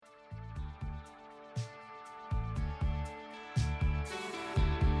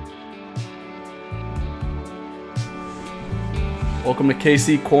Welcome to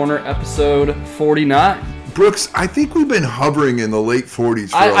KC Corner, episode 49. Brooks, I think we've been hovering in the late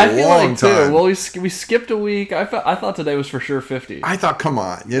 40s for I a feel long like time. too. Well, we skipped a week. I thought today was for sure 50. I thought, come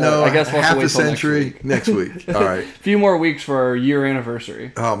on, I guess we'll have half to wait a till century next week. All right. A few more weeks for our year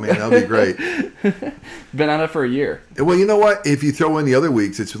anniversary. Oh, man, that'll be great. Been at it for a year. Well, you know what? If you throw in the other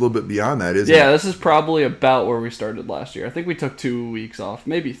weeks, it's a little bit beyond that, isn't it? Yeah, this is probably about where we started last year. I think we took 2 weeks off,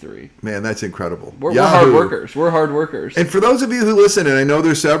 maybe 3. Man, that's incredible. We're hard workers. We're hard workers. And for those of you who listen, and I know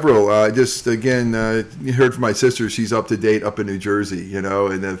there's several, you heard from my sister. She's up to date up in New Jersey,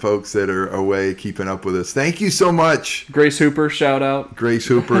 and the folks that are away keeping up with us. Thank you so much. Grace Hooper, shout out. Grace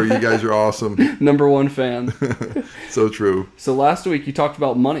Hooper, you guys are awesome. Number one fan. So true. So last week you talked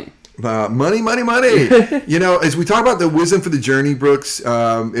about money. Money. As we talk about the wisdom for the journey, Brooks,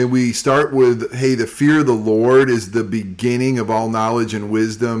 and we start with, hey, the fear of the Lord is the beginning of all knowledge and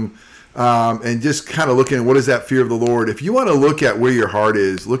wisdom. And just kind of looking at what is that fear of the Lord. If you want to look at where your heart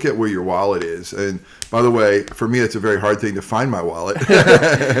is, look at where your wallet is. And by the way, for me, it's a very hard thing to find my wallet.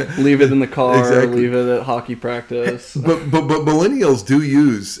 Leave it in the car, Exactly. Leave it at hockey practice. But millennials do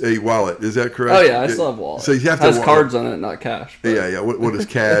use a wallet. Is that correct? Oh yeah, I still have a wallet. So you have it has to cards on it, not cash. But... Yeah. What is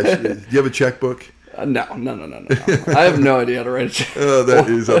cash? Do you have a checkbook? No. I have no idea how to write a check. Oh, that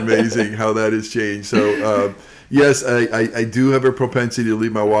is amazing how that has changed. So, yes, I do have a propensity to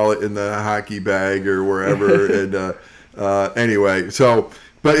leave my wallet in the hockey bag or wherever. And anyway,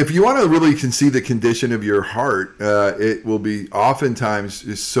 but if you want to really see the condition of your heart, it will be oftentimes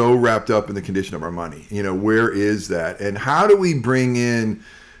is so wrapped up in the condition of our money. Where is that? And how do we bring in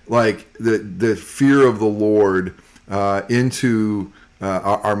like the fear of the Lord into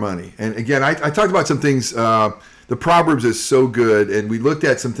our money? And again, I talked about some things. The Proverbs is so good, and we looked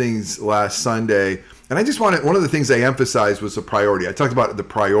at some things last Sunday. And I just wanted, one of the things I emphasized was the priority. I talked about the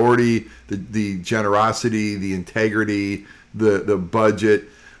priority, the generosity, the integrity, the budget.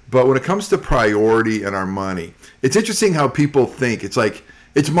 But when it comes to priority and our money, it's interesting how people think. It's like,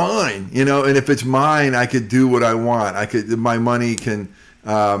 it's mine, and if it's mine, I could do what I want. My money can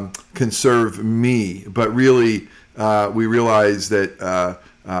serve me. But really, we realize that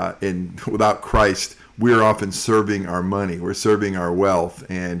without Christ, we're often serving our money. We're serving our wealth.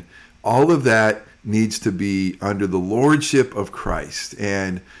 And all of that needs to be under the lordship of Christ.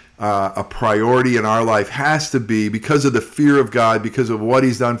 And a priority in our life has to be, because of the fear of God, because of what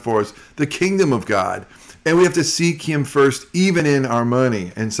he's done for us, the kingdom of God. And we have to seek him first, even in our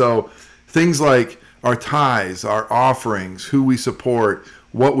money. And so things like our tithes, our offerings, who we support,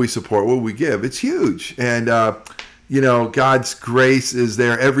 what we give, it's huge. And, God's grace is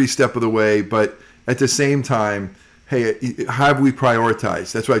there every step of the way. But at the same time, hey, have we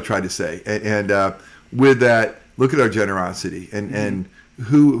prioritized? That's what I tried to say. And with that, look at our generosity and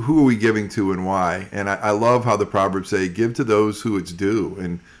who are we giving to and why? And I love how the Proverbs say, give to those who it's due.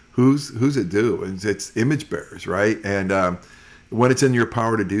 And who's it due? And it's image bearers, right? And when it's in your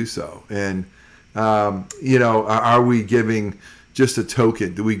power to do so. And, are we giving just a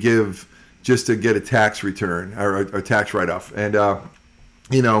token? Do we give just to get a tax return or a tax write-off? And, do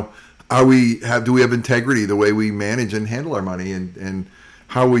we have integrity the way we manage and handle our money, and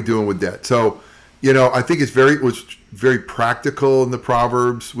how are we doing with debt? So, I think it was very practical in the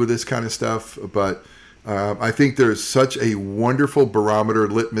Proverbs with this kind of stuff, but I think there's such a wonderful barometer,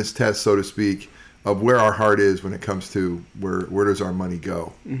 litmus test, so to speak, of where our heart is when it comes to where does our money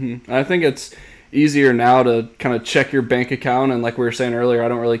go. Mm-hmm. I think it's easier now to kind of check your bank account, and like we were saying earlier, I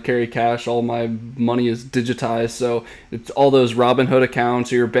don't really carry cash. All my money is digitized, so it's all those Robinhood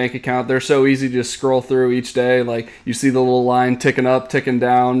accounts or your bank account. They're so easy to just scroll through each day. Like you see the little line ticking up, ticking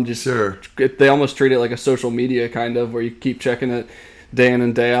down. Sure. They almost treat it like a social media kind of, where you keep checking it day in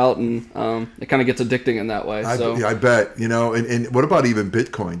and day out, and it kind of gets addicting in that way. I bet, and what about even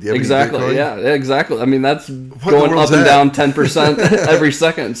Bitcoin? Do you have exactly, any Bitcoin? Yeah, exactly. I mean, that's going up and down 10% every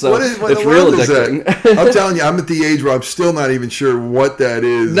second, so it's real addicting. I'm telling you, I'm at the age where I'm still not even sure what that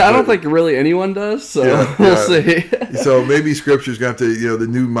is. I don't think really anyone does, so we'll see. So maybe Scripture's going to have to, the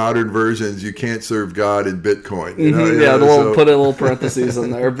new modern versions, you can't serve God in Bitcoin. Put a little parentheses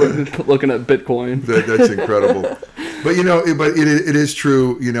in there, but looking at Bitcoin. That's incredible. But it is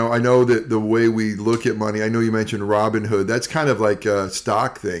true. I know that the way we look at money. I know you mentioned Robinhood. That's kind of like a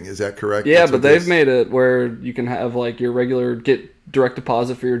stock thing. Is that correct? Yeah, but they've made it where you can have like your regular direct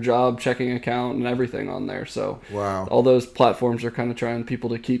deposit for your job, checking account, and everything on there. So wow, all those platforms are kind of trying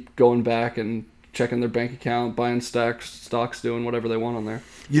people to keep going back and checking their bank account, buying stocks, doing whatever they want on there.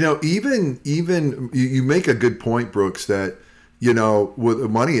 Even you make a good point, Brooks, that with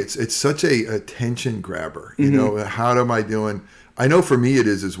money, it's such a attention grabber. How am I doing? I know for me it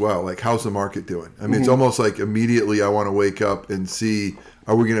is as well. Like, how's the market doing? I mean, it's almost like immediately I want to wake up and see,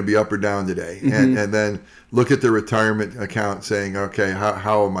 are we going to be up or down today? And then look at the retirement account saying, okay,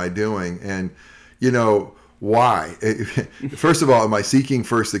 how am I doing? And, why? First of all, am I seeking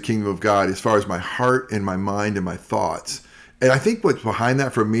first the kingdom of God as far as my heart and my mind and my thoughts? And I think what's behind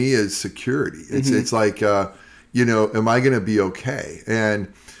that for me is security. It's like, am I going to be okay?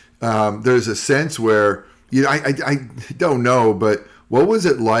 And there's a sense where, I don't know, but what was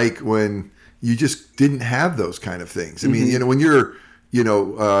it like when you just didn't have those kind of things? I mean, when you're,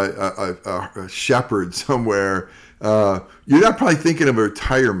 a shepherd somewhere, you're not probably thinking of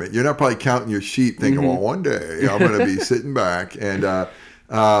retirement. You're not probably counting your sheep thinking, well, one day I'm going to be sitting back. And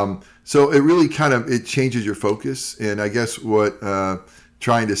so it really it changes your focus. And I guess what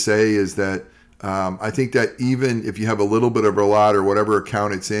trying to say is that I think that even if you have a little bit of a lot or whatever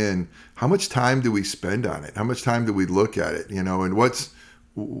account it's in, how much time do we spend on it? How much time do we look at it? And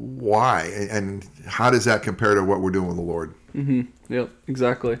why? And how does that compare to what we're doing with the Lord? Yep,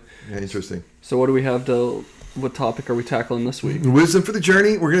 exactly. Yeah, interesting. So what topic are we tackling this week? Wisdom for the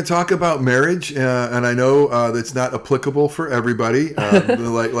journey. We're going to talk about marriage, and I know that's not applicable for everybody,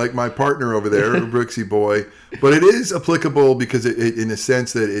 like my partner over there, Brooksy Boy, but it is applicable because it in a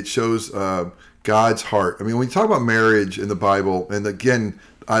sense that it shows God's heart. I mean, when we talk about marriage in the Bible, and again,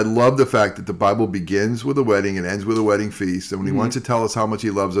 I love the fact that the Bible begins with a wedding and ends with a wedding feast. And when he wants to tell us how much he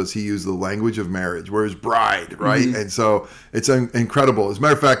loves us, he used the language of marriage. We're his bride, right? And so it's incredible. As a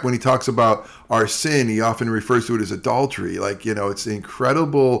matter of fact, when he talks about our sin, he often refers to it as adultery. It's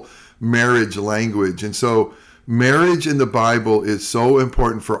incredible marriage language. And so marriage in the Bible is so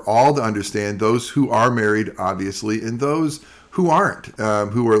important for all to understand, those who are married, obviously, and those who aren't,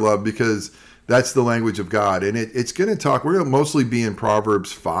 who are loved, because that's the language of God. And it's going to talk, we're going to mostly be in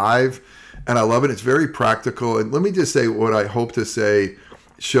Proverbs 5. And I love it. It's very practical. And let me just say what I hope to say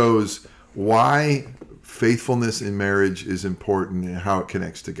shows why faithfulness in marriage is important and how it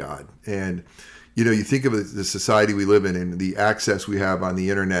connects to God. And, you think of the society we live in and the access we have on the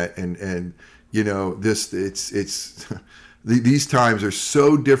internet and these times are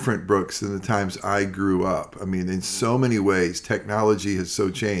so different, Brooks, than the times I grew up. I mean, in so many ways, technology has so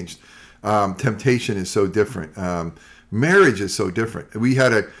changed. Temptation is so different. Marriage is so different. We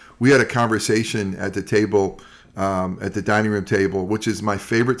had a conversation at the table, at the dining room table, which is my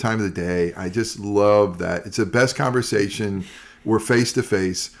favorite time of the day. I just love that. It's the best conversation. We're face to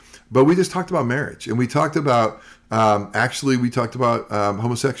face, but we just talked about marriage, and we talked about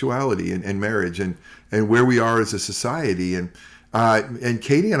homosexuality and marriage and where we are as a society. And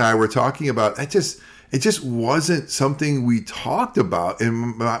Katie and I were talking about it just wasn't something we talked about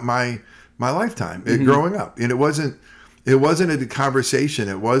in my lifetime growing up. And it wasn't a conversation.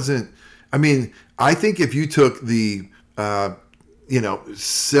 It wasn't, I mean, I think if you took the,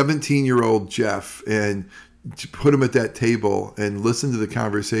 17-year-old Jeff and put him at that table and listen to the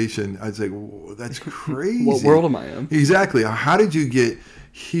conversation, I'd say, whoa, that's crazy. What world am I in? Exactly. How did you get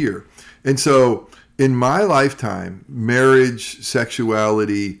here? And so in my lifetime, marriage,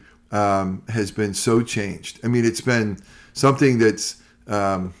 sexuality, has been so changed. I mean, it's been something that's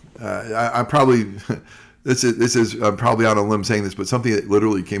I probably this is I'm probably on a limb saying this, but something that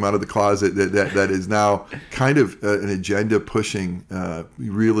literally came out of the closet that is now kind of an agenda pushing.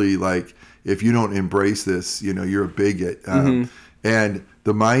 Really, like, if you don't embrace this, you're a bigot. And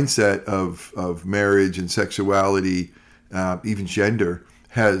the mindset of marriage and sexuality, even gender,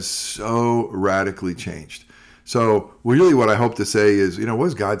 has so radically changed. So really what I hope to say is, what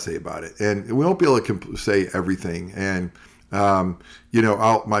does God say about it? And we won't be able to say everything. And,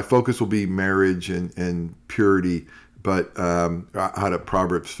 my focus will be marriage and purity, but out of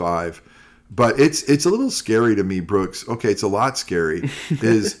Proverbs 5. But it's a little scary to me, Brooks. Okay, it's a lot scary.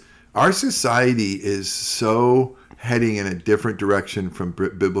 Is our society is so heading in a different direction from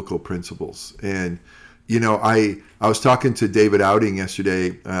biblical principles. And I was talking to David Outing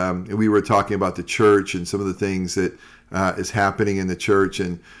yesterday, and we were talking about the church and some of the things that is happening in the church.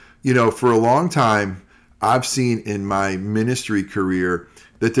 And, for a long time, I've seen in my ministry career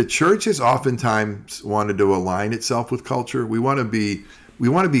that the church has oftentimes wanted to align itself with culture. We want to be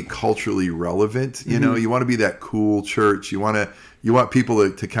culturally relevant. You want to be that cool church. You want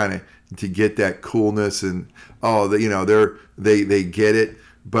people to kind of to get that coolness and they get it.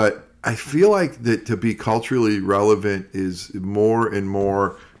 But I feel like that to be culturally relevant is more and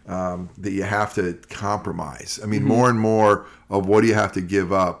more that you have to compromise. I mean, more and more of what do you have to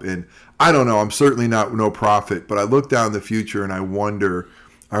give up? And I don't know, I'm certainly no prophet, but I look down the future and I wonder,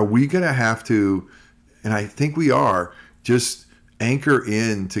 are we going to have to, and I think we are, just anchor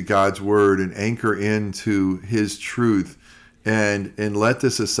into God's word and anchor into his truth and let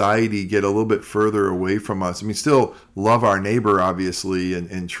the society get a little bit further away from us. I mean, still love our neighbor, obviously,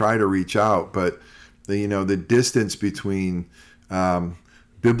 and try to reach out, but the distance between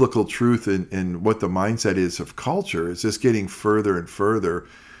biblical truth and what the mindset is of culture is just getting further and further.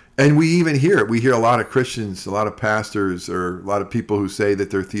 And we even hear it. We hear a lot of Christians, a lot of pastors, or a lot of people who say that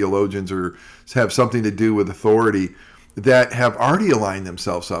they're theologians or have something to do with authority that have already aligned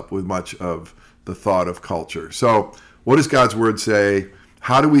themselves up with much of the thought of culture. So what does God's word say?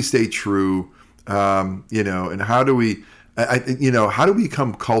 How do we stay true? And how do we, how do we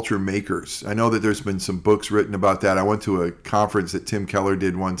become culture makers? I know that there's been some books written about that. I went to a conference that Tim Keller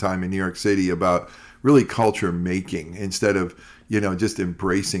did one time in New York City about really culture making instead of, just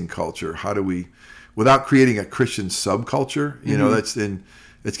embracing culture. How do we, without creating a Christian subculture,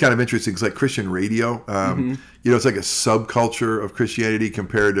 it's kind of interesting. It's like Christian radio. It's like a subculture of Christianity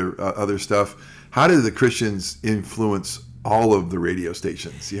compared to other stuff. How do the Christians influence all of the radio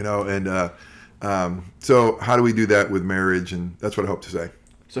stations? So how do we do that with marriage? And that's what I hope to say.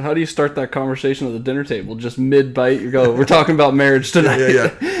 So how do you start that conversation at the dinner table? Just mid-bite, you go, we're talking about marriage tonight.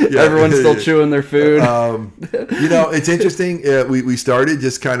 Yeah. Everyone's still chewing their food. It's interesting. We started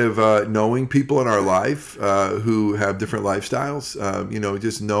just kind of knowing people in our life who have different lifestyles.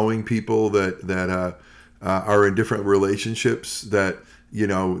 Just knowing people that are in different relationships that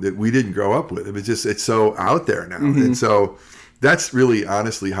we didn't grow up with. It's so out there now. And so that's really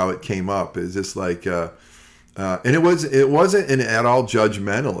honestly how it came up, is just like and it wasn't at all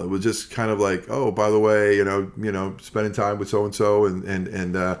judgmental. It was just kind of like, oh, by the way, spending time with so and so,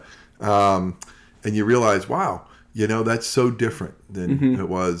 and you realize, wow, that's so different than it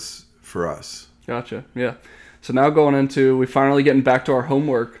was for us. Gotcha. Yeah. So now going into, we finally getting back to our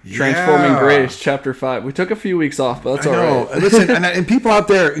homework, Transforming Grace, Chapter 5. We took a few weeks off, but that's all right. Listen, and people out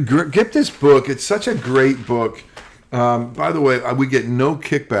there, get this book. It's such a great book. By the way, we get no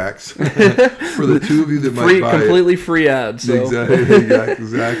kickbacks for the two of you that might buy completely free ads. So.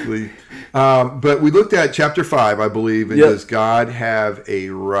 Exactly. But we looked at Chapter 5, I believe, and does God have a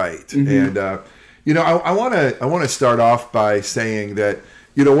right? And I want to start off by saying that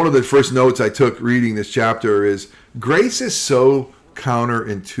one of the first notes I took reading this chapter is grace is so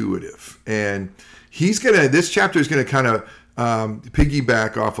counterintuitive, and this chapter is going to kind of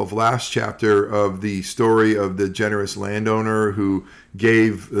piggyback off of last chapter of the story of the generous landowner who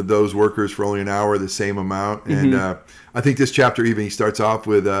gave those workers for only an hour the same amount. And I think this chapter even, he starts off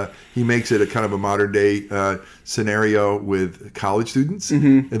with, he makes it a kind of a modern day scenario with college students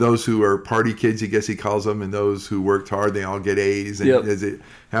and those who are party kids, I guess he calls them, and those who worked hard, they all get A's and as it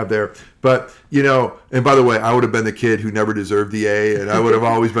have there. But, and by the way, I would have been the kid who never deserved the A, and I would have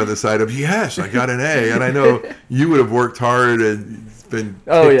always been the side of, yes, I got an A. And I know you would have worked hard and been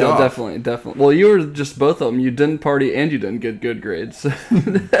kicked off. Definitely. Well, you were just both of them. You didn't party and you didn't get good grades.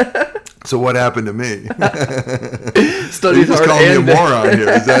 So what happened to me? Studied just hard called me a moron here.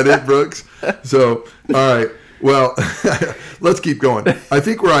 Is that it, Brooks? So, all right. Well, let's keep going. I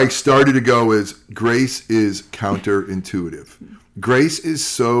think where I started to go is grace is counterintuitive. Grace is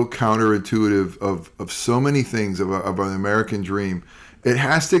so counterintuitive of so many things of an American dream. It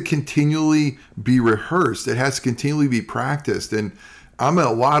has to continually be rehearsed. It has to continually be practiced. And I'm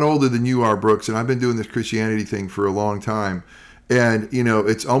a lot older than you are, Brooks, and I've been doing this Christianity thing for a long time. And,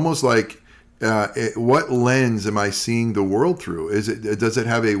 it's almost like, what lens am I seeing the world through? Does it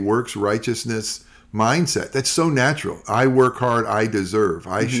have a works righteousness mindset? That's so natural. I work hard, I deserve,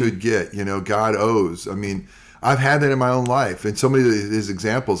 I should get, God owes. I mean, I've had that in my own life. And so many of his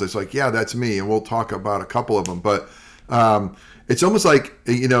examples, it's like, yeah, that's me. And we'll talk about a couple of them. But it's almost like,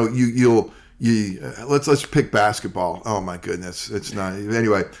 let's pick basketball. Oh my goodness, it's not.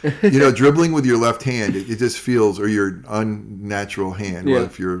 Anyway, dribbling with your left hand, it just feels, or your unnatural hand. Yeah. Well,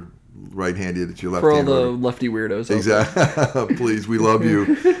 if you're right-handed, it's your left hand. For all the lefty weirdos. Exactly. Please, we love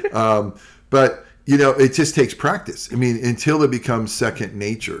you. But it just takes practice. I mean, until it becomes second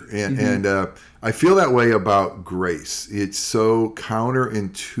nature, and I feel that way about grace. It's so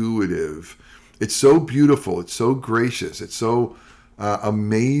counterintuitive. It's so beautiful. It's so gracious. It's so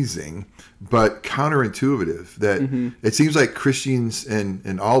amazing, but counterintuitive that it seems like Christians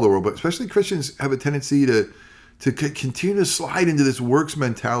and all the world, but especially Christians, have a tendency to continue to slide into this works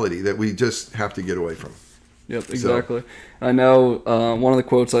mentality that we just have to get away from. Yep, exactly. So, I know one of the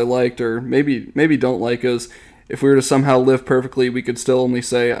quotes I liked, or maybe don't like, is, if we were to somehow live perfectly, we could still only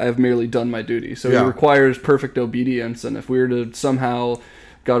say, I have merely done my duty. So it requires perfect obedience, and if we were to somehow,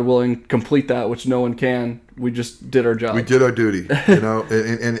 God willing, complete that, which no one can, we just did our job. We did our duty,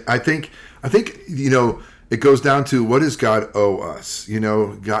 and I think it goes down to, what does God owe us? You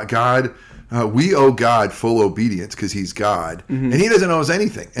know, God, we owe God full obedience because He's God, and He doesn't owe us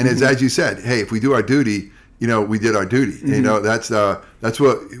anything. And it's, as you said, hey, if we do our duty, you know, we did our duty. You know, that's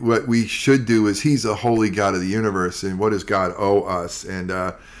what we should do. Is He's a holy God of the universe, and what does God owe us?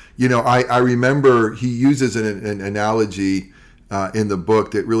 And you know, I remember he uses an analogy in the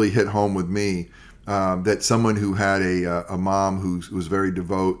book that really hit home with me. That someone who had a mom who was very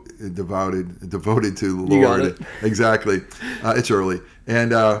devoted to the Lord. You got it. Exactly. It's early,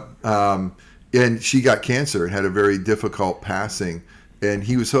 and she got cancer and had a very difficult passing. And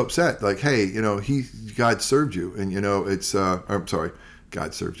he was so upset, like, hey, you know, God served you, and you know, I'm sorry,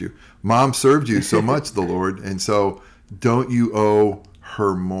 God served you. Mom served you so much, the Lord, and so don't you owe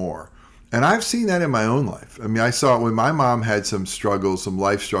her more? And I've seen that in my own life. I mean, I saw it when my mom had some struggles, some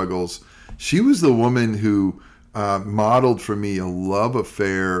life struggles. She was the woman who modeled for me a love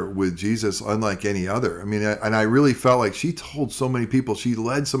affair with Jesus unlike any other. I mean, and I really felt like she told so many people, she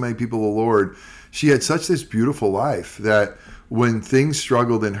led so many people to the Lord. She had such this beautiful life that when things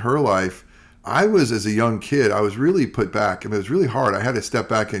struggled in her life, I was, as a young kid, I was really put back. I mean, it was really hard. I had to step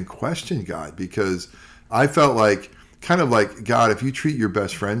back and question God, because I felt like, kind of like, God, if you treat your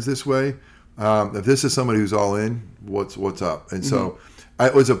best friends this way, if this is somebody who's all in, what's up? And so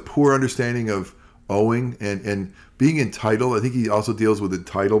it was a poor understanding of owing and being entitled. I think he also deals with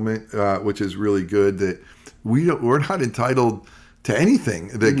entitlement, which is really good, that we're not entitled to anything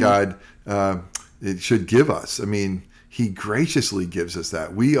that God it should give us. I mean, He graciously gives us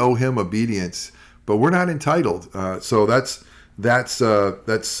that. We owe Him obedience, but we're not entitled. So that's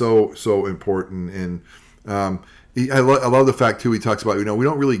so important. And I love the fact too. He talks about, you know, we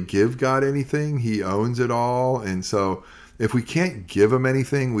don't really give God anything; He owns it all. And so if we can't give Him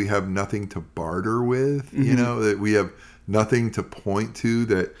anything, we have nothing to barter with. You know, that we have nothing to point to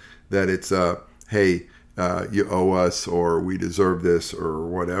that it's hey, you owe us, or we deserve this, or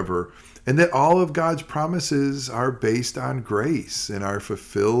whatever. And that all of God's promises are based on grace and are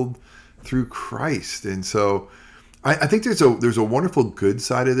fulfilled through Christ. And so I think there's a wonderful good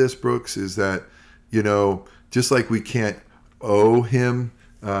side of this, Brooks, is that, you know, just like we can't owe Him,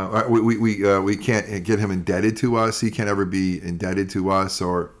 we can't get Him indebted to us. He can't ever be indebted to us,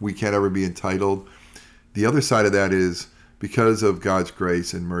 or we can't ever be entitled. The other side of that is, because of God's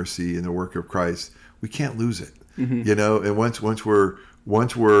grace and mercy and the work of Christ, we can't lose it. You know, and once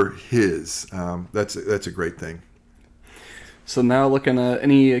we're His, that's a great thing. So now looking at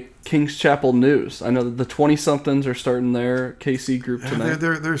any King's Chapel news. I know that the 20-somethings are starting their KC group tonight.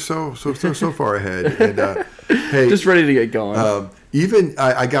 They're so far ahead. And hey, just ready to get going.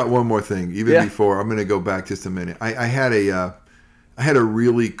 I got one more thing. Before, I'm going to go back just a minute. I had a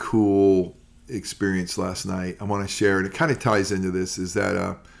really cool experience last night. I want to share, and it kind of ties into this. Is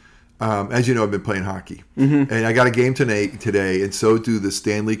that as you know, I've been playing hockey, and I got a game today, and so do the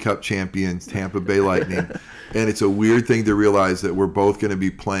Stanley Cup champions, Tampa Bay Lightning. And it's a weird thing to realize that we're both going to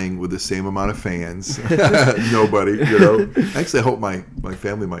be playing with the same amount of fans. Nobody, you know. Actually, I hope my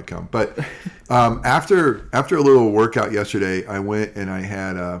family might come. But after a little workout yesterday, I went and I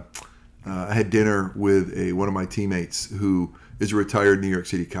had dinner with one of my teammates who is a retired New York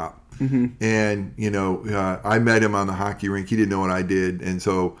City cop. And, you know, I met him on the hockey rink. He didn't know what I did. And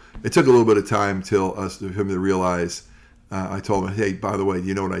so it took a little bit of time for him to realize. I told him, hey, by the way,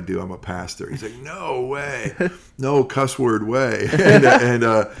 you know what I do? I'm a pastor. He's like, no way. No cuss word way.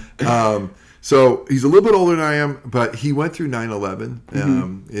 So he's a little bit older than I am, but he went through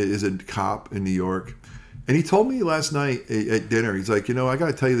 9/11, is a cop in New York. And he told me last night at dinner, he's like, you know, I got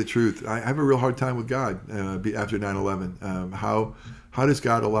to tell you the truth. I have a real hard time with God after 9/11. How does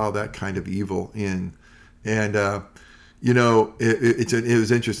God allow that kind of evil in? And, you know, it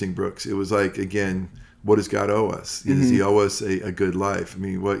was interesting, Brooks. It was like, again, what does God owe us? Does He owe us a good life? I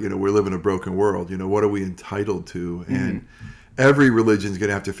mean, we live in a broken world. You know, what are we entitled to? And every religion is going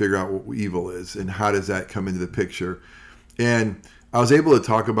to have to figure out what evil is and how does that come into the picture. And I was able to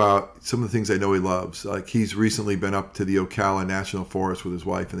talk about some of the things I know he loves. Like, he's recently been up to the Ocala National Forest with his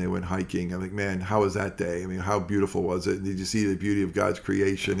wife, and they went hiking. I'm like, man, how was that day? I mean, how beautiful was it? And did you see the beauty of God's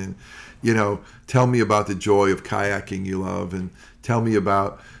creation? And, you know, tell me about the joy of kayaking you love, and tell me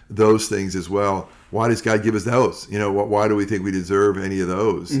about those things as well. Why does God give us those? You know, why do we think we deserve any of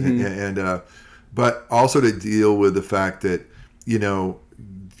those? But also to deal with the fact that, you know,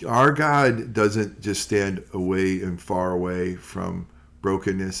 our God doesn't just stand away and far away from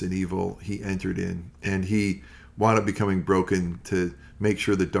brokenness and evil. He entered in, and He wound up becoming broken to make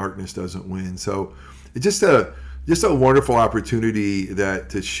sure the darkness doesn't win. So it's just a wonderful opportunity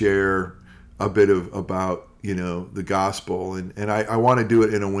to share a bit about, you know, the gospel. And I want to do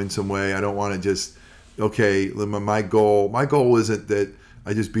it in a winsome way. I don't want to just okay, my goal isn't that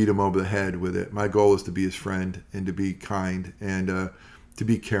I just beat him over the head with it. My goal is to be his friend and to be kind and to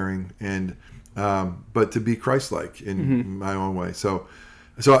be caring and but to be Christ-like in my own way. So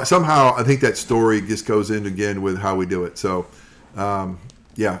somehow I think that story just goes in again with how we do it. So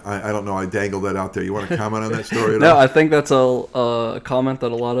yeah, I don't know. I dangled that out there. You want to comment on that story at all? No, I think that's a comment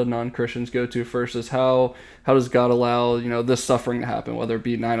that a lot of non-Christians go to first is how does God allow, this suffering to happen, whether it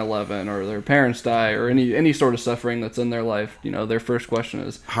be 9/11 or their parents die or any sort of suffering that's in their life. Their first question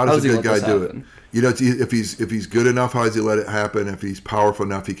is, how does a good guy do it? If he's good enough, how does he let it happen? If he's powerful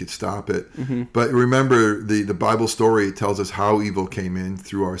enough, he could stop it. But remember, the Bible story, it tells us how evil came in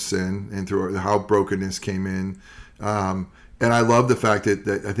through our sin and through how brokenness came in. And I love the fact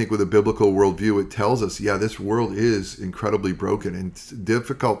that I think with a biblical worldview, it tells us, yeah, this world is incredibly broken and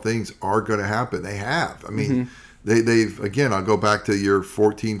difficult things are going to happen. They have. I mean, they've, again, I'll go back to your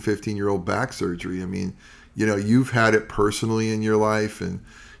 14, 15-year-old back surgery. I mean, you've had it personally in your life and,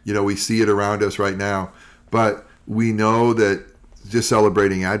 we see it around us right now. But we know that just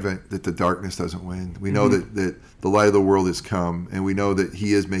celebrating Advent, that the darkness doesn't win. We know that the light of the world has come, and we know that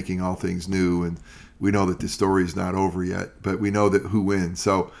he is making all things new, and we know that the story is not over yet, but we know that who wins.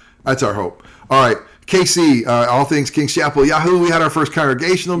 So that's our hope. All right, KC, All Things Kings Chapel, Yahoo. We had our first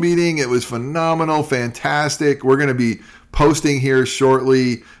congregational meeting. It was phenomenal, fantastic. We're going to be posting here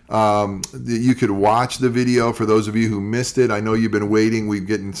shortly. You could watch the video for those of you who missed it. I know you've been waiting. We've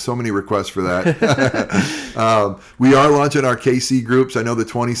gotten so many requests for that. We are launching our KC groups. I know the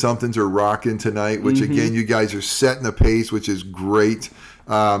 20-somethings are rocking tonight, which again, you guys are setting the pace, which is great.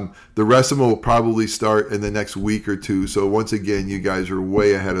 The rest of them will probably start in the next week or two. So once again, you guys are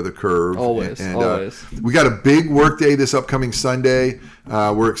way ahead of the curve. Always. We got a big work day this upcoming Sunday.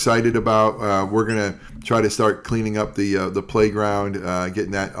 We're excited about. We're gonna try to start cleaning up the playground,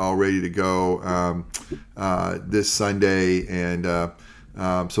 getting that all ready to go this Sunday, and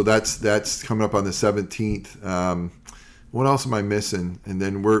so that's coming up on the 17th. What else am I missing? And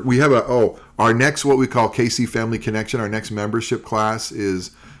then we have our next, what we call KC Family Connection, our next membership class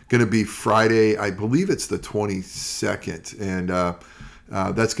is going to be Friday. I believe it's the 22nd. And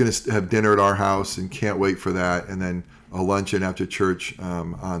that's going to have dinner at our house and can't wait for that. And then a luncheon after church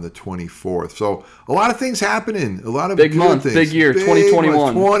on the 24th. So a lot of things happening. A lot of big good month, things. big year,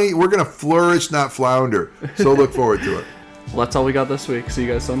 2021. We're going to flourish, not flounder. So look forward to it. Well, that's all we got this week. See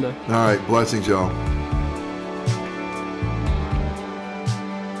you guys Sunday. All right. Blessings, y'all.